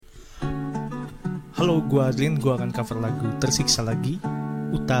Halo, gue Adlin, gue akan cover lagu Tersiksa lagi,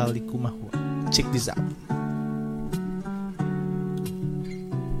 Utha Likumahua. Check this out.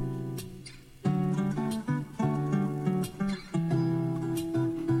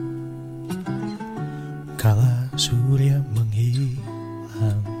 Kala surya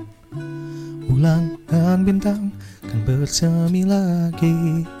menghilang, bulan dan bintang kan bersemi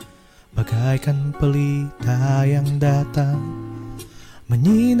lagi, bagaikan pelita yang datang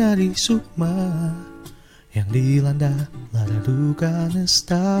menyinari sukma yang dilanda lara duka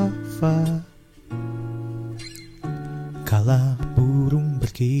nestapa. Kala burung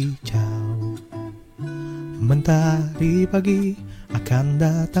berkicau, mentari pagi akan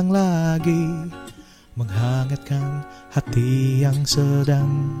datang lagi, menghangatkan hati yang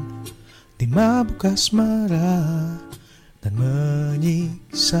sedang dimabuk asmara dan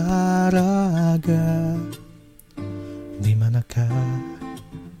menyiksa raga. Di manakah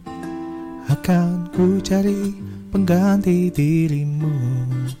akan ku cari pengganti dirimu?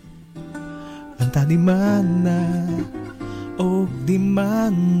 Entah di mana, oh di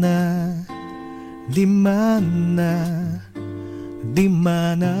mana, di mana, di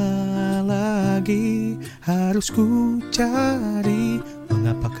mana lagi harus ku cari?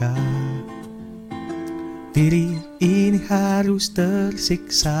 Mengapakah diri ini harus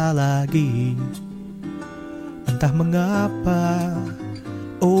tersiksa lagi? Entah mengapa,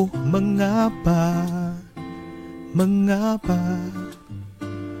 oh mengapa, mengapa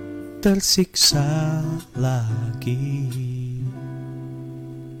tersiksa lagi?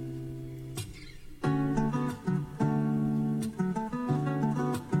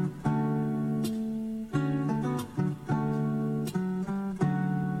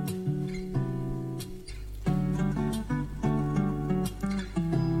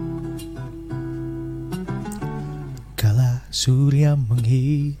 Kala surya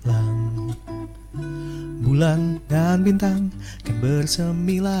menghilang, bulan dan bintang kan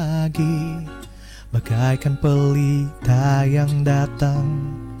bersemi lagi, bagaikan pelita yang datang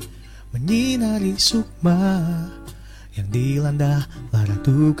menyinari sukma yang dilanda lara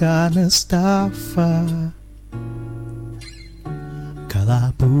duka nestapa. Kala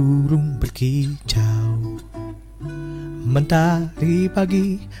burung berkicau, mentari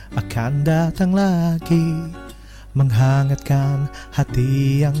pagi akan datang lagi, menghangatkan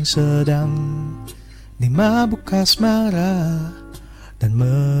hati yang sedang dimabuk asmara dan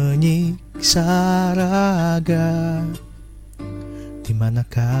menyiksa raga. Di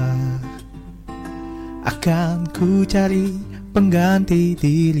manakah akan ku cari pengganti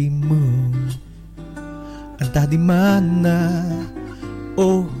dirimu? Entah di mana,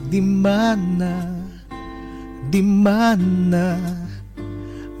 oh di mana, di mana,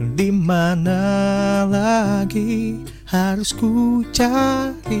 di mana lagi harus ku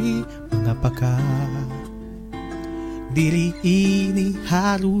cari? Mengapakah diri ini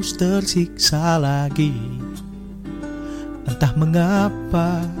harus tersiksa lagi? Entah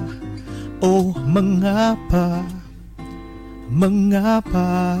mengapa, oh mengapa,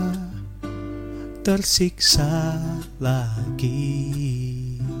 mengapa tersiksa lagi?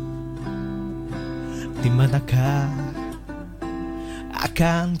 Di manakah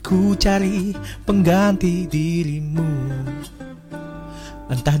akan ku cari pengganti dirimu?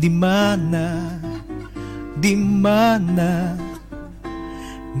 Entah di mana, di mana,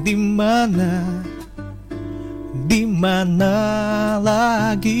 di mana, di mana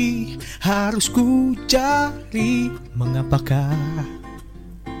lagi harus ku cari? Mengapakah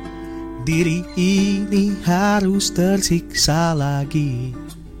diri ini harus tersiksa lagi?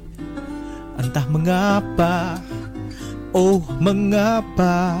 Entah mengapa, oh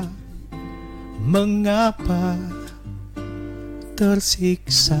mengapa, mengapa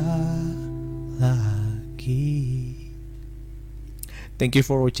tersiksa lagi? Thank you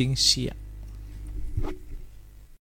for watching. See ya.